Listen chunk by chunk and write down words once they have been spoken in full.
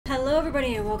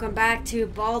everybody, and welcome back to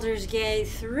Baldur's Gate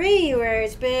 3, where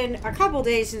it's been a couple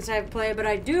days since I've played, but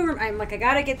I'm like, I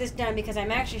gotta get this done because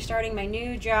I'm actually starting my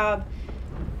new job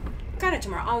kind of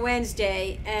tomorrow, on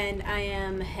Wednesday, and I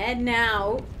am heading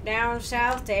out down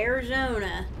south to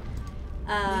Arizona.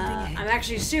 I'm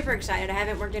actually super excited. I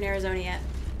haven't worked in Arizona yet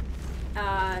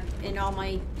in all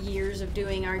my years of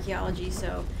doing archaeology,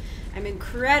 so I'm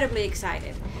incredibly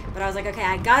excited. But I was like, okay,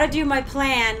 I gotta do my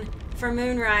plan for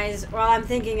Moonrise while I'm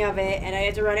thinking of it, and I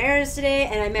had to run errands today,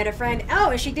 and I met a friend.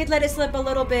 Oh, and she did let it slip a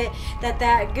little bit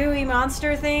that gooey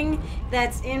monster thing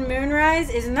that's in Moonrise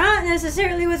is not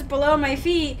necessarily what's below my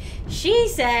feet.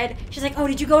 She's like, oh,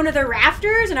 did you go into the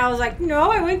rafters? And I was like, no,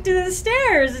 I went to the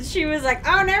stairs. And she was like,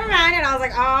 oh, never mind. And I was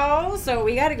like, oh, so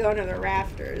we gotta go into the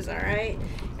rafters, all right?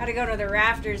 Gotta go to the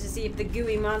rafters to see if the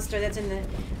gooey monster that's in the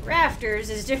rafters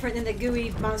is different than the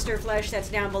gooey monster flesh that's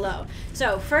down below.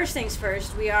 So first things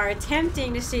first, we are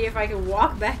attempting to see if I can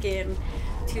walk back in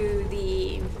to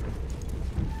the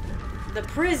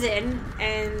prison,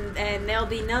 and they'll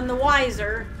be none the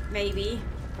wiser, maybe,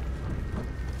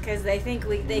 because they think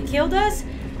they killed us.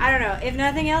 I don't know. If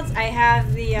nothing else, I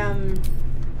have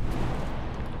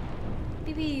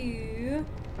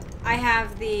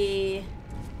the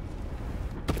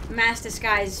Mass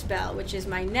Disguise spell, which is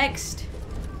my next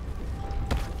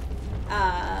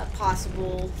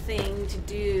possible thing to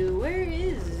do. Where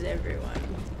is everyone?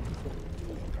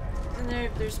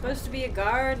 Isn't there's supposed to be a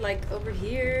guard like over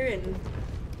here, and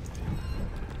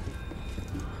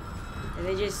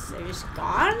they're just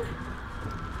gone?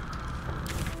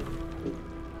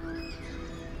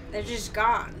 They're just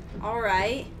gone.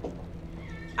 Alright.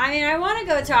 I mean, I want to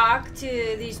go talk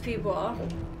to these people.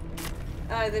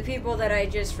 The people that I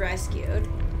just rescued.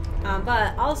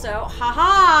 But also,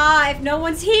 haha, if no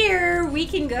one's here, we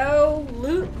can go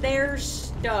loot their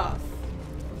stuff.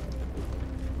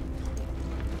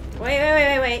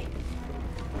 Wait.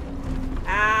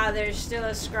 Ah, there's still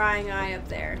a scrying eye up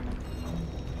there.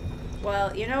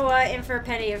 Well, you know what? In for a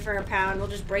penny, in for a pound. We'll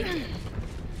just break it.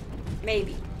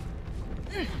 Maybe.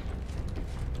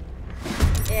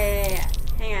 Yeah.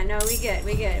 Hang on. No, we good.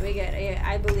 Yeah,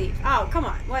 I believe. Oh, come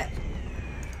on. What?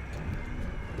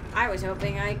 I was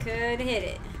hoping I could hit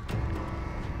it.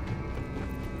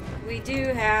 We do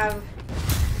have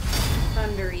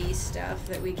thundery stuff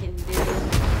that we can do.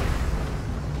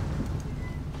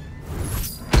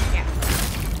 Yeah.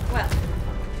 Well,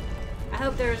 I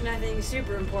hope there was nothing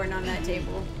super important on that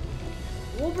table.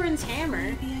 Wolburn's hammer.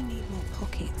 Maybe I need more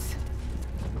pockets.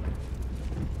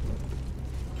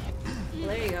 Well,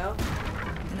 there you go.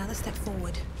 Another step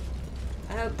forward.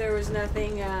 I hope there was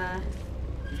nothing,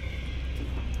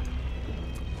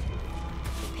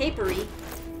 papery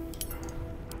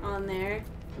on there.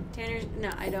 Tanner's, no,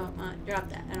 I don't want, drop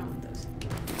that. I don't want those.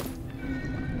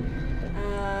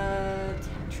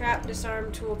 Trap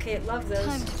disarm toolkit, love those.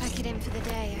 Time to pack it in for the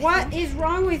day. What is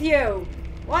wrong with you?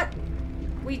 What?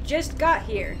 We just got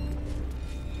here.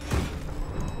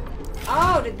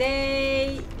 Oh, did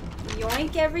they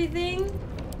yoink everything?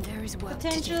 There is work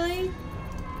Potentially.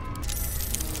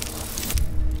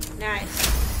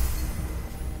 Nice.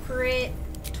 Crit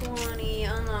 20,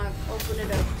 unlock, open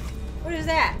it up. What is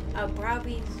that? A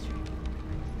browbeat.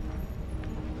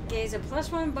 Gains a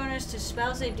 +1 bonus to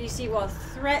spell save DC while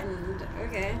threatened.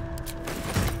 Okay.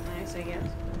 Nice, I guess.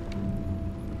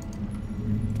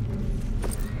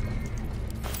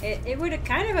 It would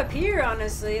kind of appear,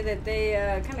 honestly, that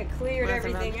they kind of cleared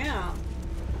everything out.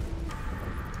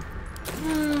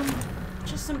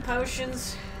 Just some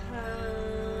potions.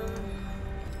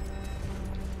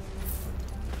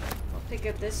 Pick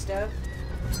up this stuff.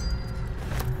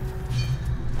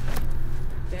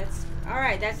 That's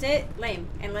alright, that's it. Lame.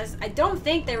 Unless I don't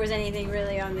think there was anything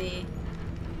really on the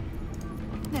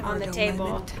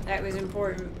table that was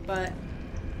important, but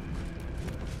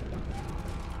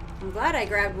I'm glad I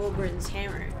grabbed Wolburn's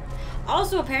hammer.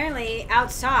 Also, apparently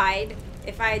outside,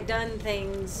 if I had done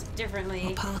things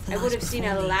differently, I would have seen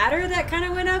a ladder that kind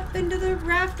of went up into the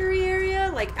raftery area.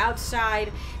 Like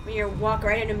outside, when you walk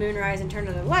right into Moonrise and turn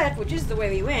to the left, which is the way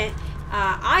we went,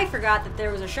 I forgot that there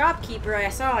was a shopkeeper. I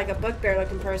saw like a bugbear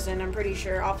looking person, I'm pretty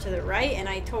sure, off to the right, and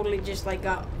I totally just like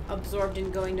got absorbed in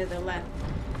going to the left.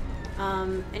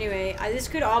 Anyway, this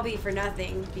could all be for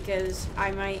nothing, because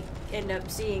I might end up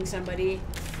seeing somebody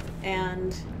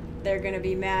and they're gonna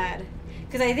be mad.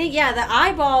 Because I think, yeah, the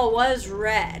eyeball was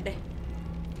red.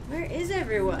 Where is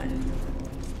everyone?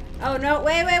 Oh, no.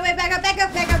 Wait. Back up.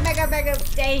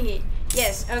 Dang it.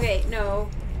 Yes. Okay. No.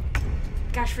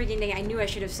 Gosh freaking dang it. I knew I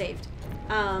should have saved.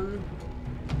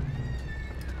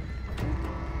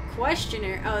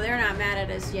 Questioner. Oh, they're not mad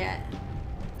at us yet.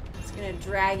 It's gonna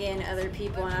drag in other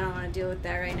people, and I don't want to deal with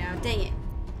that right now. Dang it.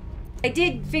 I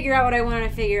did figure out what I wanted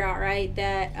to figure out, right?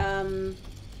 That,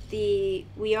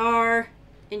 we are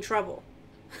in trouble.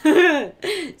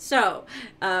 So,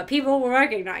 people will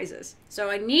recognize us. So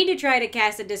I need to try to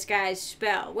cast a disguise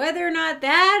spell. Whether or not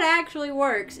that actually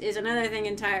works is another thing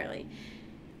entirely.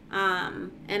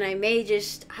 And I may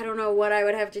just, I don't know what I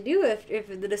would have to do if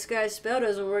the disguise spell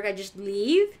doesn't work. I just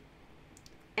leave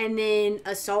and then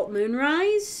assault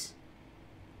Moonrise.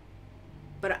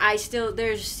 But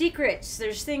there's secrets.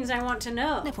 There's things I want to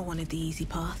know. Never wanted the easy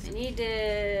path. I need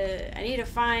to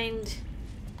find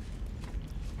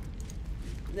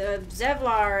the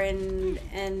Zevlar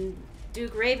and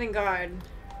Duke Ravengard.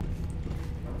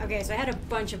 Okay, so I had a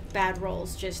bunch of bad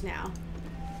rolls just now.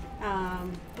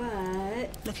 But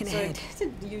looking so ahead. I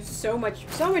had to use so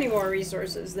many more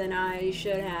resources than I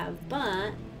should have.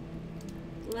 But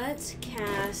let's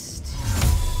cast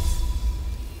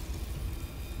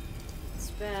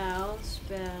spell.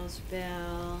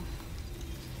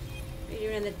 What are you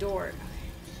doing in the door?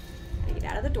 Okay.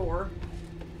 Get out of the door.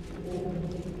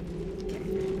 Okay.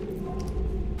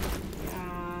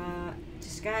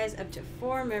 Disguise up to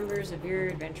 4 members of your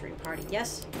adventuring party.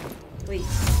 Yes, please.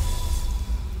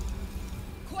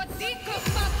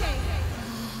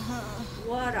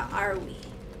 What are we?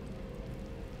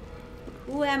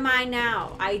 Who am I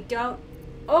now? I don't...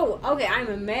 Oh, okay, I'm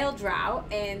a male drow,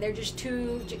 and they're just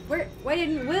two... Why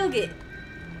didn't Will get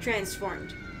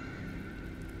transformed?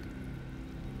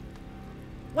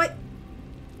 What?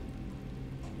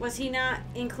 Was he not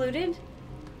included?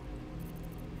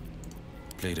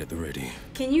 Blade at the ready.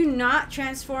 Can you not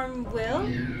transform Will?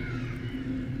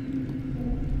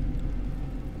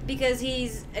 Because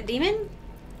he's a demon?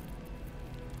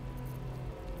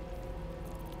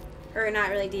 Or not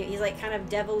really demon. He's like kind of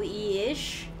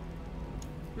devil-y-ish.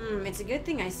 It's a good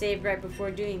thing I saved right before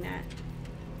doing that.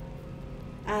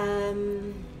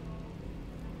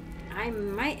 I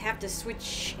might have to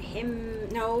switch him.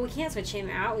 No, we can't switch him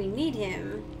out. We need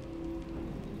him.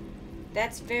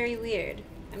 That's very weird.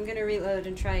 I'm gonna reload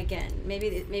and try again. Maybe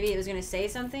it was gonna say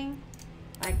something.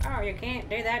 Like, oh, you can't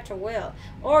do that to Will.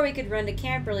 Or we could run to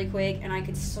camp really quick and I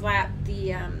could slap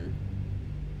the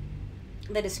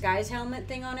disguise helmet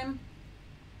thing on him.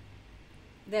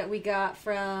 That we got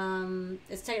from...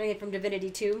 It's technically from Divinity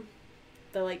 2.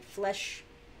 The, like, flesh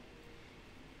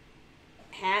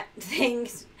hat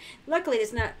things. Luckily,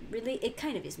 it's not really... It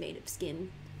kind of is made of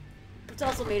skin. But it's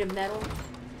also made of metal.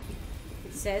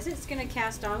 It says it's gonna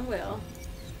cast on Will.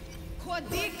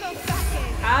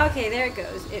 Okay, there it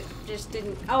goes. It just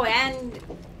didn't... Oh, and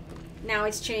now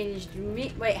it's changed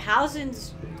me... Wait,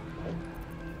 Hausen's...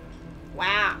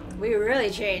 Wow, we really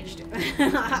changed.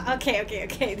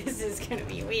 Okay. This is gonna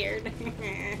be weird.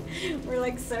 We're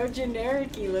like so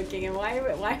generic-y looking, and why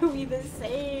are we the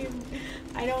same?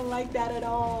 I don't like that at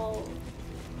all.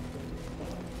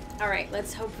 All right,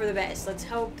 let's hope for the best. Let's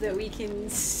hope that we can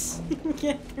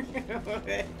get through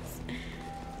this.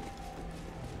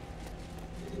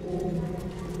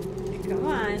 Come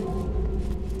on.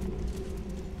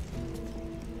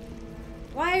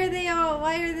 Why are they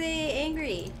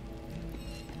angry?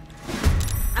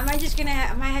 I might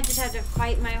just have to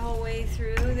fight my whole way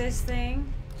through this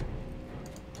thing.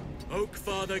 Oak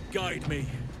Father, guide me.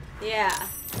 Yeah.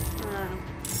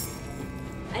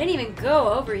 I didn't even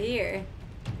go over here.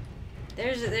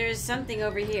 There's something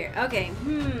over here. Okay.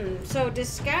 So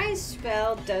disguise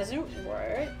spell doesn't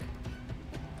work.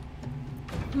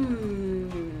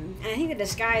 And I think the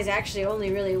disguise actually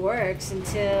only really works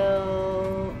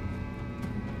until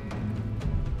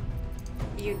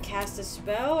you cast a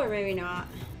spell, or maybe not.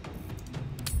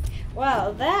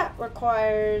 Well, that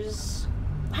requires...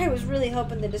 I was really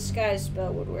hoping the disguise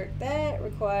spell would work. That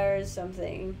requires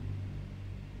something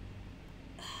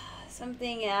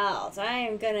else. I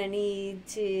am gonna need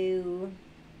to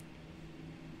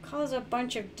cause a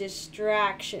bunch of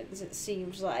distractions, it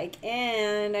seems like,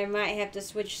 and I might have to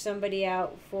switch somebody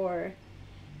out for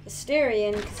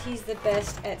Asterion because he's the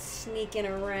best at sneaking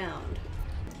around.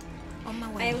 On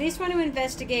my way. I at least want to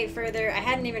investigate further. I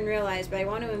hadn't even realized, but I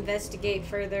want to investigate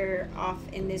further off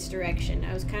in this direction.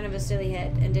 I was kind of a silly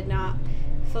head and did not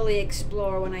fully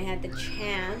explore when I had the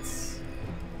chance.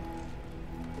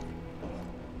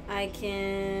 I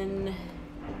can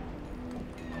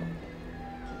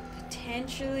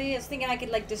potentially... I was thinking I could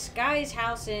like disguise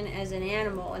Hausen as an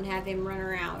animal and have him run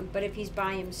around. But if he's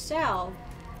by himself...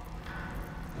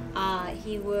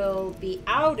 he will be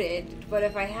outed, but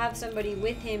if I have somebody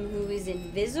with him who is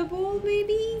invisible,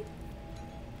 maybe?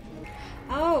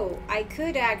 Oh, I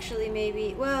could actually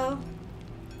maybe, well,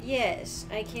 yes,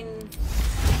 I can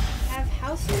have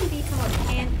how soon become a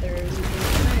panther who can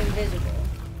turn invisible?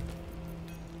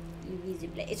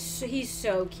 Invisible. He's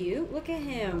so cute. Look at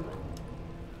him.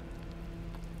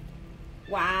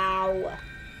 Wow.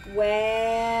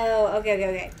 Well,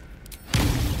 okay.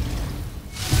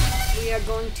 We are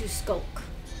going to skulk.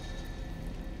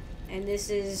 And this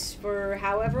is for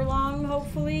however long,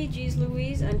 hopefully. Jeez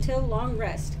Louise, until long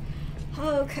rest.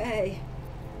 Okay.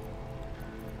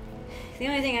 The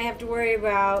only thing I have to worry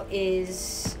about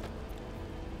is...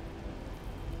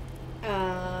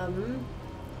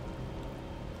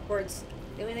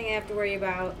 The only thing I have to worry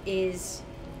about is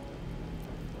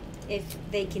if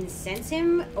they can sense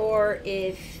him or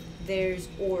if there's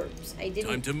orbs. I didn't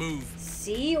Time to move.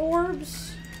 see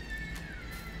orbs.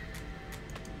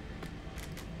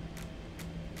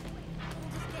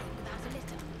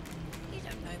 You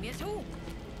don't know me at all.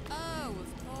 Oh,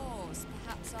 of course.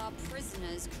 Perhaps our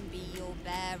prisoners can be your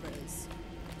bearers.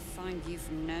 Find you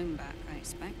from Nomad, I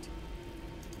expect.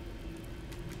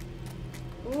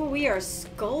 Ooh, we are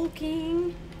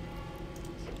skulking.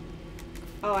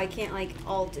 Oh, I can't like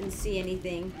alt and see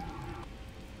anything.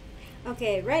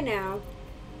 Okay, right now,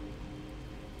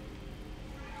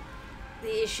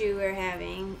 the issue we're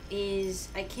having is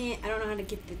I don't know how to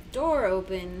get the door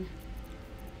open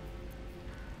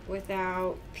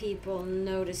without people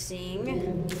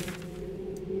noticing.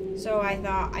 So I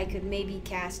thought I could maybe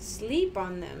cast sleep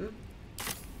on them.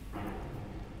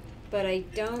 But I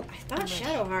thought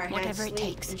Shadowheart had Whatever sleep, it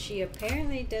takes. and she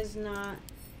apparently does not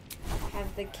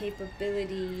have the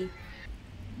capability.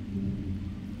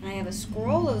 I have a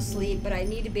scroll of sleep, but I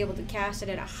need to be able to cast it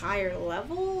at a higher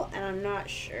level, and I'm not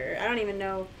sure. I don't even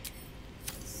know.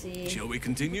 Let's see. Shall we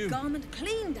continue? Garment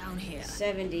clean down here.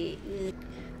 70.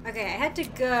 Okay, I had to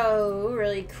go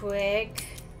really quick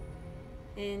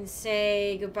and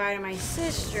say goodbye to my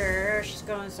sister. She's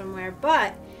going somewhere,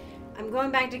 but I'm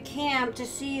going back to camp to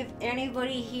see if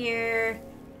anybody here,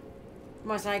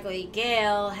 most likely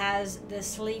Gale, has the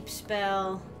sleep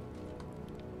spell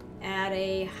at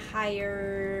a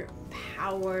higher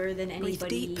power than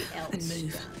anybody deep else and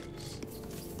move. does.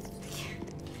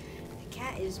 The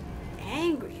cat is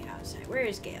angry outside. Where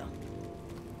is Gale?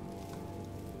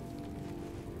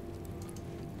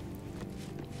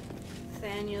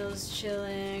 Nathaniel's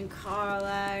chilling.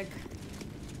 Karlak.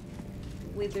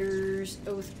 Withers.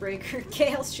 Oathbreaker.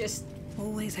 Gale's just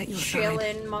Always at your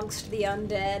chilling side. amongst the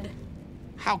undead.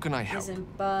 How can I help?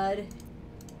 Isn't Bud?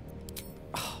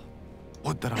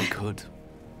 Would that I could.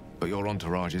 But your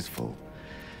entourage is full.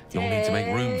 You'll need to make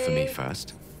room for me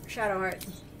first. Shadowheart.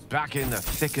 Back in the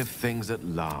thick of things at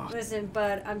last. Listen,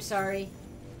 Bud, I'm sorry.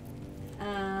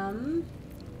 Your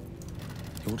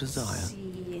desire. Let's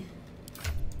see.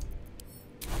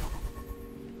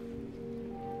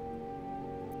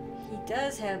 He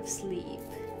does have sleep.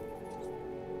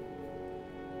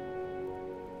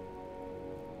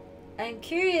 I'm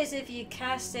curious if you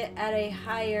cast it at a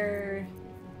higher...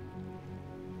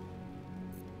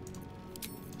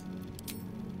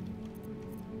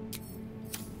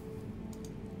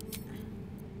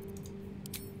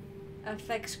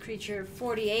 Affects creature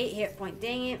 48 hit point.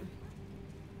 Dang it.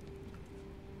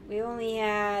 We only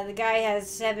have... The guy has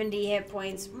 70 hit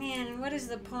points. Man, what is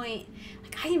the point?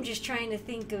 Like, I am just trying to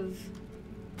think of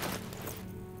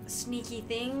sneaky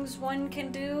things one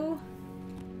can do.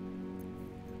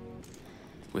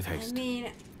 With haste. I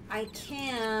mean, I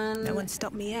can... No one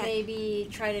stopped me yet. Maybe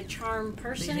try to charm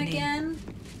person Moving in. again.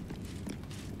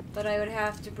 But I would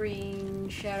have to bring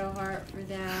Shadowheart for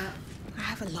that. I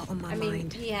have a lot on my I mean,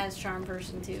 mind. he has charm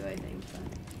person too, I think. But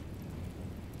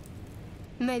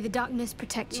May the darkness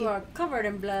protect you you. are covered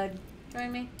in blood.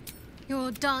 Join me.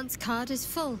 Your dance card is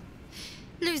full.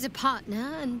 Lose a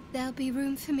partner and there'll be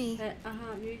room for me.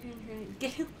 You can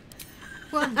Gale.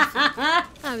 Wonderful.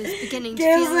 I was beginning to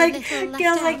feel a little left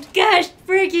Gale's out. like, gosh,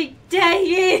 freaking dang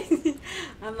it.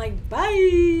 I'm like,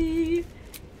 bye.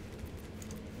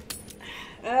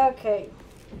 Okay.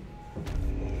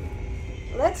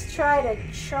 Let's try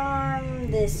to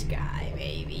charm this guy,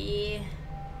 maybe.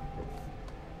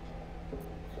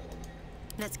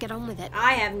 Let's get on with it.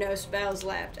 I have no spells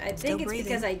left. I Still think it's breathing,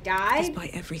 because I died.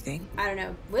 Despite everything. I don't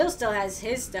know. Will still has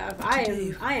his stuff. What to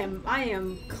do? I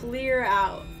am clear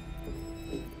out.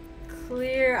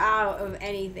 Clear out of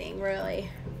anything, really.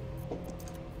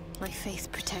 My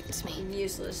faith protects me.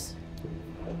 Useless.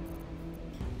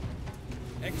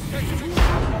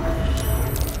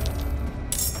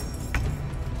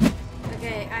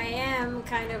 Okay, I am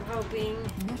kind of hoping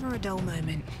Never a dull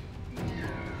moment.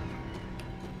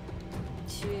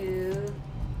 to...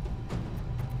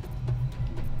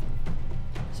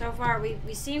 So far, we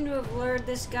seem to have lured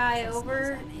this guy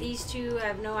over. These two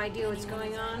have no idea what's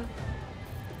going on.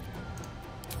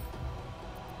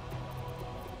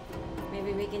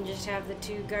 Maybe we can just have the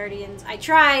 2 guardians. I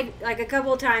tried like a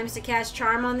couple times to cast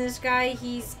charm on this guy.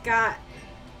 He's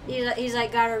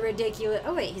like got a ridiculous.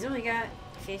 Oh wait, he's only got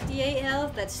 58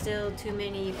 health. That's still too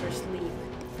many for sleep.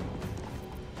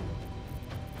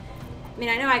 I mean,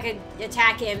 I know I could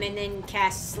attack him and then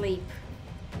cast sleep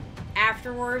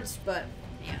afterwards, but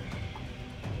yeah.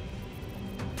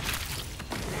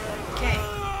 Okay.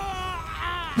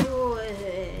 Ooh,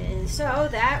 so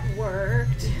that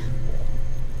worked.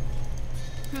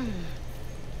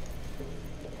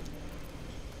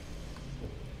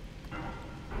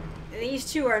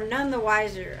 These 2 are none the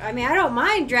wiser. I mean, I don't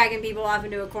mind dragging people off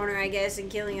into a corner, I guess,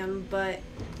 and killing them, but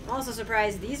I'm also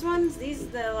surprised these ones,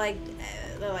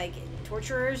 the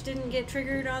torturers didn't get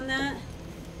triggered on that.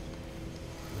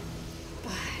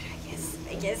 But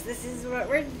I guess this is what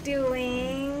we're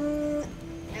doing.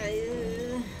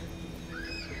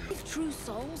 If true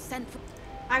souls sent for...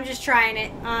 I'm just trying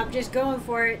it. I'm just going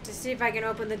for it to see if I can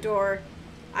open the door.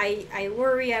 I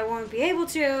worry I won't be able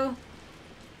to.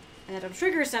 And it'll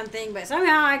trigger something, but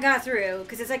somehow I got through.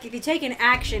 Because it's like if you take an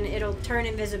action, it'll turn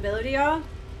invisibility off.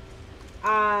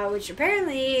 Which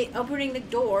apparently opening the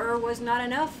door was not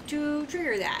enough to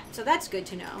trigger that. So that's good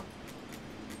to know.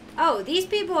 Oh, these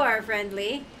people are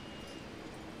friendly.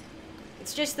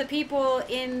 It's just the people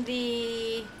in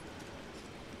the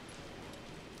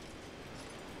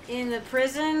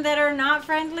prison that are not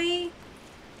friendly.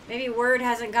 Maybe word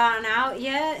hasn't gotten out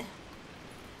yet.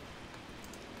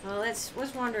 Well, let's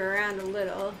wander around a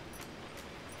little.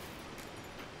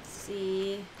 Let's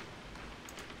see.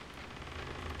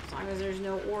 As long as there's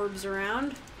no orbs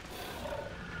around.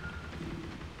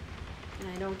 And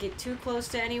I don't get too close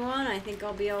to anyone, I think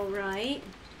I'll be alright.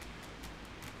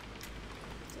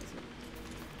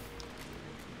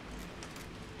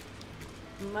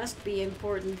 Must be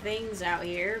important things out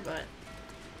here, but...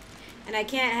 And I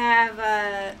can't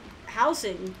have,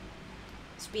 Halsin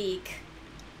speak.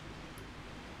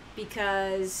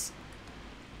 Because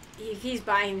if he's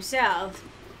by himself,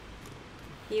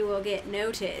 he will get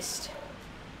noticed.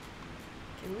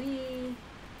 Can we...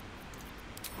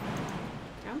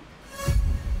 Jump?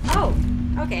 Oh!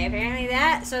 Okay, apparently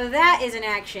that... So that is an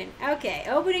action. Okay,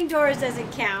 opening doors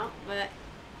doesn't count, but...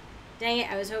 Dang it,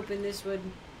 I was hoping this would...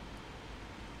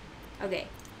 Okay,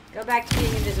 go back to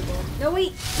being invisible. No,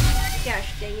 wait!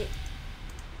 Gosh, dang it.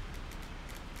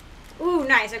 Ooh,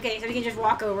 nice. Okay, so we can just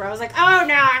walk over. I was like, oh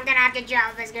no, I'm gonna have to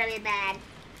jump. It's gonna be bad.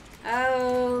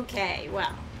 Okay,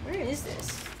 well, where is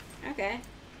this? Okay.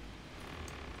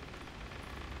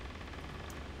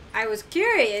 I was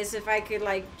curious if I could,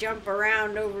 like, jump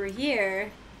around over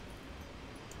here.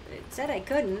 But it said I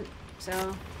couldn't,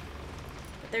 so...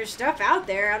 But there's stuff out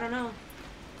there, I don't know.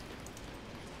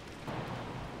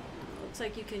 Looks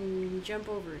like you can jump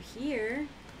over here.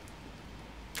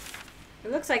 It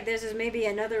looks like this is maybe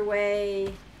another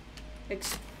way... Did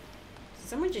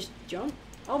someone just jump?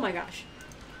 Oh my gosh.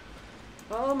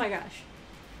 Oh my gosh.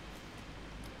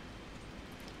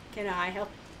 Can I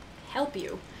help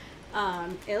you?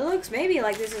 It looks maybe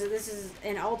like this is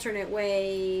an alternate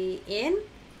way in,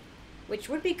 which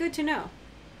would be good to know.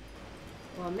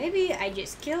 Well, maybe I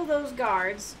just kill those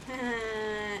guards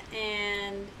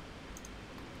and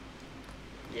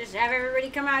just have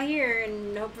everybody come out here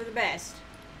and hope for the best.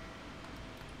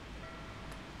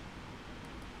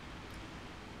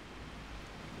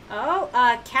 Oh,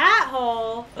 a cat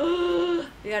hole.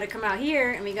 We gotta come out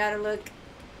here and we gotta look.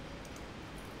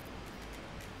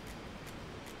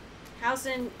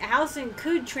 Halsin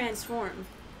could transform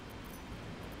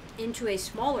into a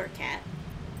smaller cat.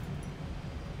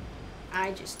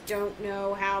 I just don't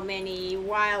know how many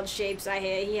wild shapes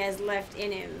he has left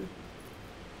in him.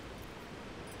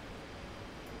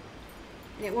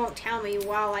 And it won't tell me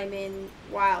while I'm in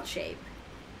wild shape.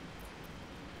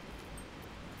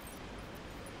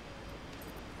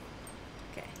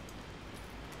 Okay.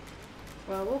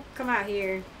 Well, we'll come out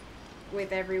here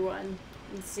with everyone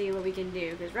and see what we can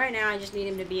do. Because right now I just need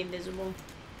him to be invisible.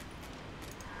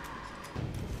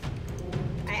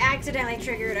 I accidentally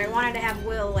triggered. I wanted to have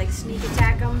Will, like, sneak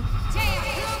attack him.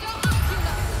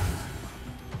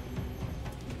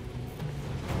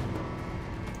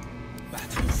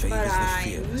 But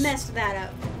I messed that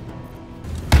up.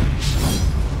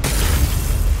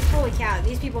 Holy cow,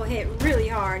 these people hit really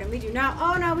hard, and we do not...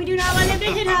 Oh no, we do not want them to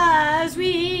hit us!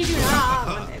 We do not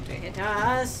want them to hit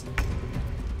us!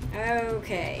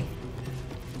 Okay.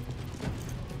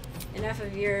 Enough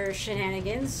of your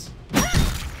shenanigans.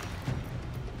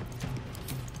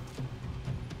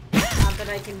 Not that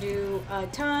I can do a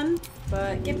ton,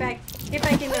 but get back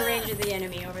in the range of the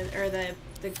enemy or the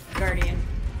guardian.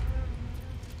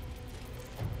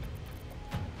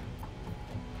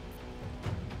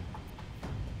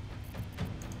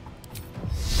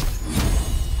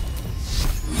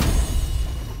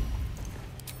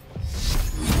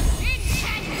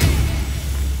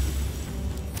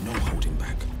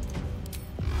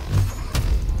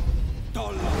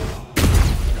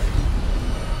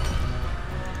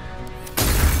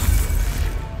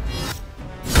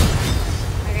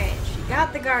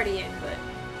 guardian, but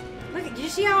look, did you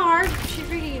see how hard she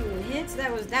freaking hits?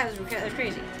 That was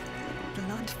crazy.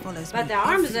 Blood follows But me the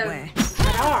arms of everywhere.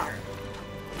 that are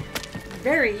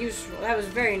very useful. That was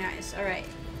very nice. All right,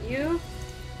 you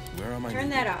Where am I? turn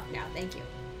that off now. Thank you.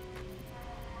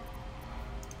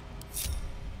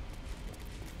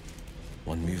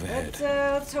 One move ahead.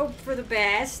 Let's hope for the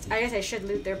best. I guess I should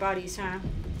loot their bodies, huh?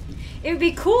 It would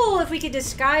be cool if we could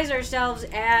disguise ourselves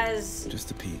as Just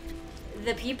a peek.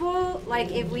 the people. Like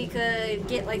if we could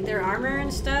get like their armor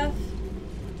and stuff.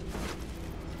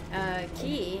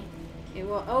 Key. It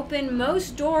will open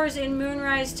most doors in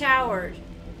Moonrise Tower.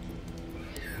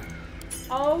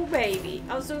 Oh baby.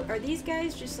 Also, are these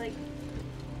guys just like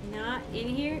not in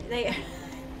here? They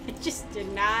just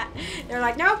did not. They're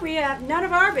like, nope, we have none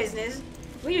of our business.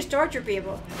 We just torture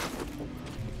people.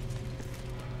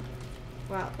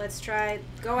 Well, let's try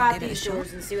go out Give it a these shot.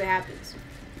 doors and see what happens.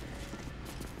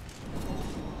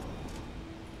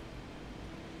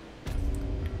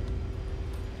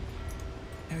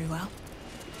 Very well.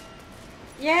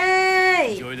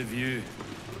 Yay! Enjoy the view.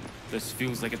 This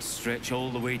feels like it'd stretch all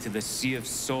the way to the Sea of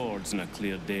Swords on a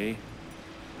clear day.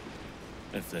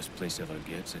 If this place ever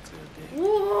gets a clear day.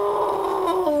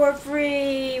 Whoa, we're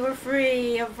free. We're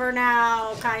free for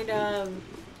now, kind of.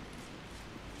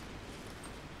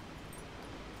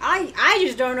 I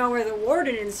just don't know where the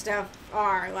warden and stuff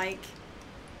are. Like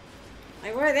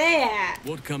where are they at?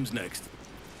 What comes next?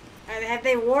 Have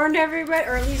they warned everybody,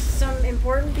 or at least some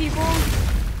important people?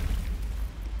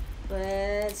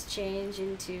 Let's change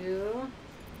into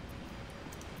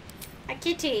a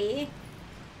kitty.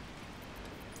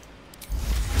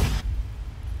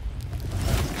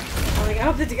 Oh, like, I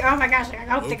hope that oh my gosh! I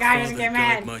hope the guy doesn't get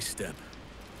mad. My step.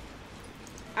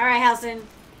 All right, Halson,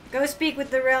 go speak with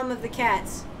the realm of the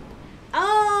cats.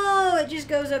 Oh, it just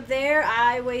goes up there.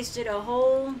 I wasted a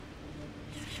whole.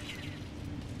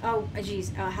 Oh,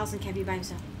 jeez. Halson can't be by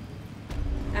himself.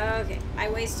 Okay, I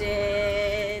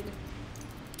wasted.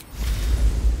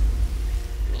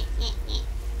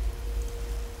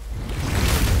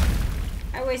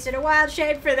 I wasted a wild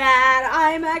shape for that.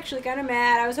 I'm actually kind of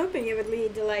mad. I was hoping it would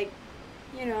lead to, like,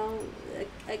 you know,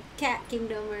 a cat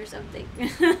kingdom or something.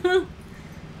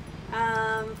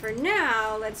 For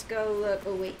now, let's go look.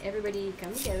 Oh, wait. Everybody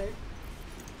come together.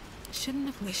 Shouldn't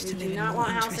have wished We to do live in not more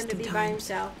want Halson to interesting be by times.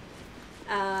 himself.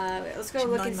 Let's go Should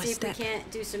look mind and my see if step. we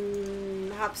can't do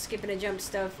some hop, skip, and a jump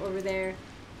stuff over there.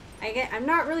 I'm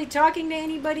not really talking to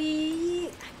anybody.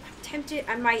 I'm tempted.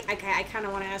 I kind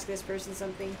of want to ask this person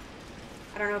something.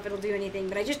 I don't know if it'll do anything,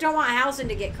 but I just don't want Halson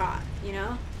to get caught, you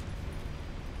know?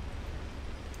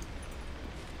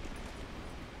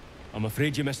 I'm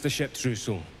afraid you missed the ship,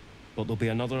 Trousseau, but there'll be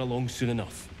another along soon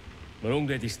enough. We're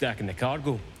already stacking the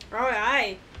cargo. Oh,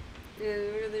 aye.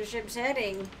 Where the ship's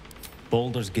heading?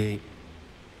 Baldur's Gate.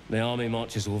 The army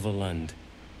marches overland,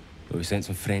 but we sent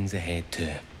some friends ahead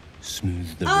to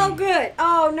smooth the Oh, way. good.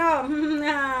 Oh,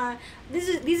 no. This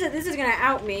is gonna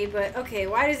out me, but okay.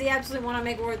 Why does he absolutely want to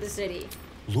make war with the city?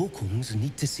 Locals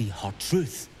need to see her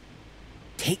truth.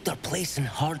 Take their place in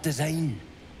her design.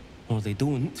 Or they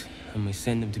don't, and we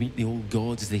send them to meet the old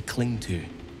gods they cling to.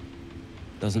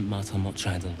 Doesn't matter much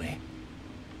either way.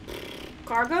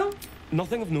 Cargo?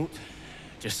 Nothing of note.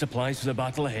 Just supplies for the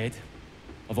battle ahead.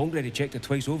 I've already checked it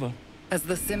twice over. As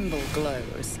the symbol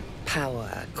glows,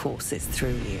 power courses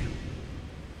through you.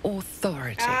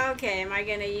 Authority. Okay, am I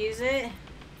gonna use it?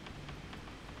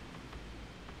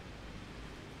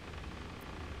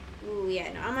 Ooh,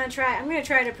 yeah, no, I'm gonna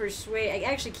try to persuade. I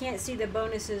actually can't see the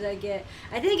bonuses I get.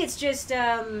 I think it's just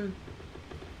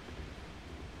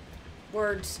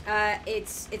words.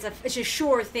 It's a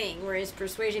sure thing, whereas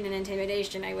persuasion and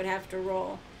intimidation I would have to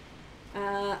roll. All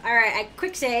right, I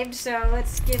quick saved, so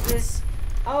let's give this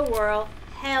a whirl.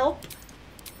 Help.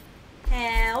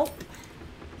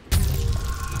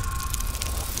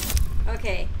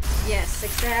 Okay. Yes,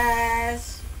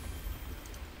 success.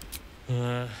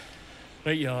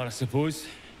 Right you are, I suppose.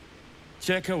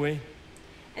 Check away.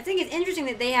 I think it's interesting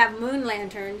that they have moon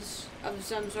lanterns of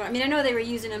some sort. I mean, I know they were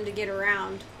using them to get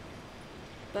around,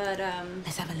 but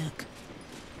Let's have a look.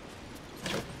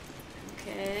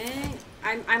 okay.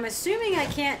 I'm assuming I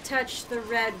can't touch the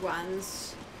red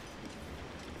ones.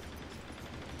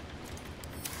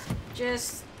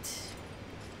 Just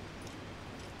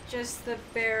the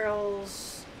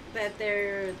barrels that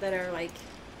are like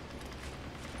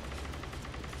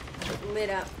lit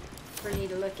up for me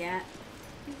to look at.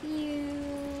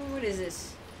 What is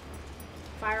this?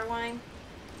 Fire wine?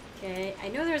 Okay, I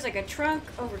know there's like a trunk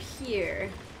over here.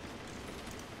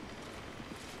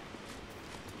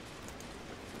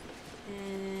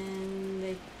 And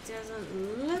I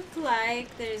doesn't look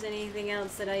like there's anything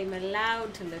else that I'm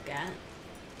allowed to look at.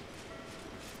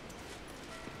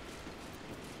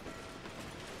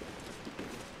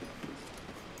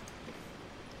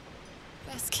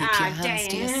 Best keep your hands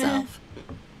to yourself.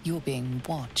 You're being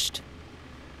watched.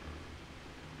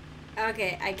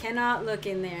 Okay, I cannot look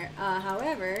in there.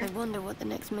 However... I wonder what the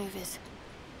next move is.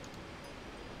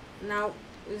 No,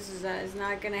 this is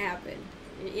not gonna happen.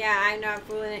 Yeah, I'm not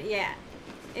fooling it. Yeah.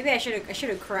 Maybe I should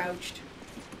have crouched.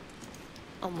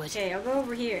 Onward. Okay, I'll go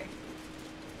over here.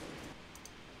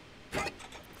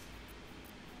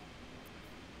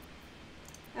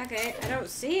 Okay, I don't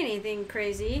see anything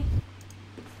crazy.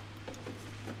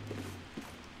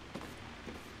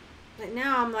 But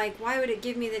now I'm like, why would it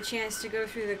give me the chance to go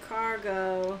through the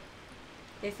cargo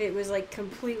if it was like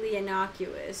completely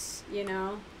innocuous, you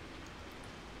know?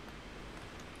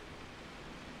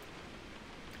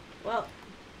 Well,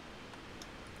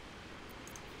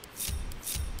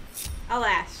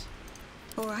 alas,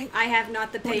 All right. I have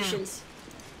not the What now? patience.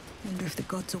 Wonder if the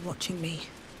gods are watching me.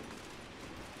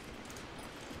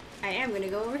 I am gonna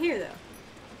go over here though.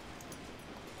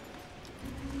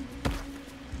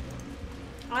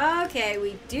 Okay,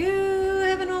 we do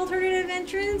have an alternative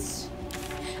entrance.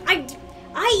 I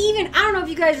don't know if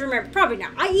you guys remember, probably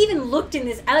not. I even looked in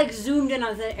this, I like zoomed in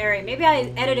on this area. Maybe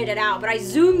I edited it out, but I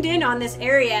zoomed in on this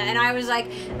area and I was like,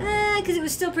 because it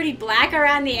was still pretty black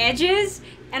around the edges.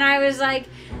 And I was like,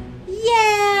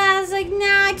 yeah, I was like,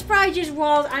 nah, it's probably just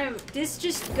walls. This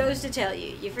just goes to tell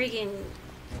you, you freaking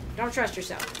don't trust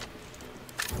yourself.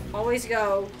 Always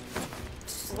go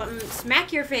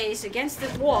smack your face against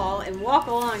the wall and walk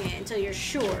along it until you're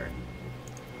sure.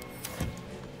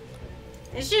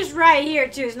 It's just right here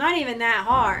too. It's not even that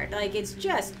hard. Like it's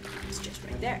just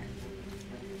right there.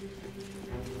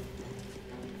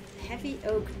 Heavy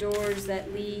oak doors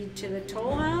that lead to the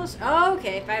toll house. Oh,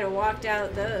 okay. If I'd have walked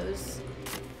out those,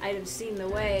 I'd have seen the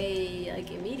way like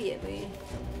immediately.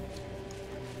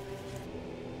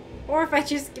 Or if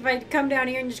I'd come down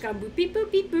here and just gone boop beep boop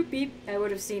beep boop beep, I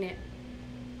would have seen it.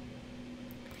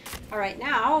 All right,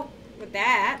 now. With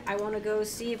that, I want to go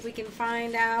see if we can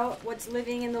find out what's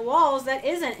living in the walls that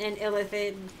isn't an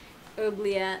illithid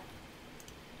oubliette.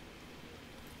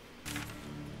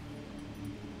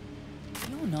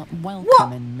 You're not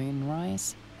welcome in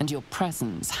Moonrise, and your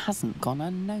presence hasn't gone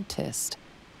unnoticed.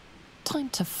 Time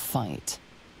to fight.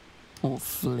 Or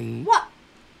flee. What?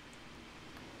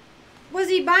 Was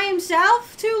he by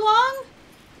himself too long?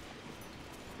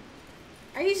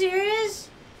 Are you serious?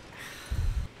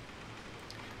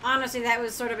 Honestly, that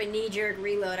was sort of a knee-jerk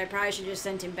reload. I probably should just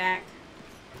send him back.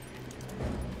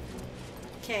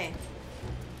 Okay.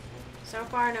 So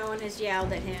far, no one has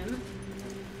yelled at him.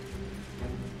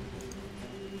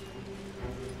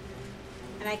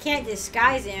 And I can't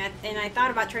disguise him. And I thought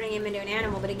about turning him into an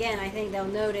animal, but again, I think they'll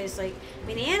notice, like... I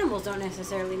mean, the animals don't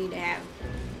necessarily need to have...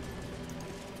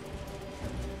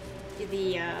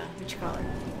 the, what you call it?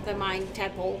 The mind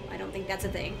tadpole. I don't think that's a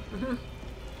thing.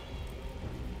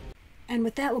 And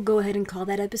with that, we'll go ahead and call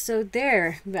that episode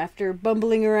there. After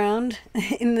bumbling around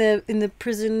in the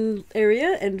prison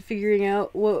area and figuring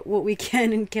out what we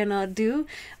can and cannot do,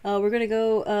 we're gonna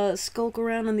go skulk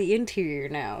around on the interior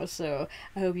now. So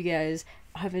I hope you guys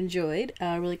have enjoyed.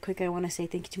 Really quick, I want to say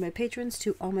thank you to my patrons,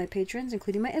 to all my patrons,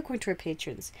 including my Equator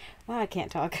patrons. Wow, I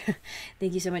can't talk.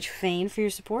 Thank you so much, Fane, for your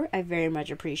support. I very much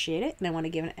appreciate it. And I want to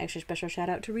give an extra special shout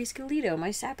out to Reese Galito,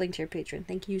 my sapling tier patron.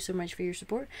 Thank you so much for your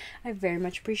support. I very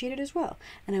much appreciate it as well.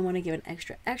 And I want to give an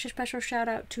extra special shout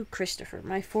out to Christopher,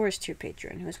 my forest tier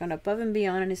patron, who has gone above and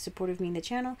beyond in his support of me in the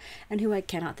channel, and who I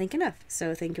cannot thank enough.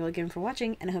 So thank you all again for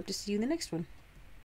watching, and I hope to see you in the next one.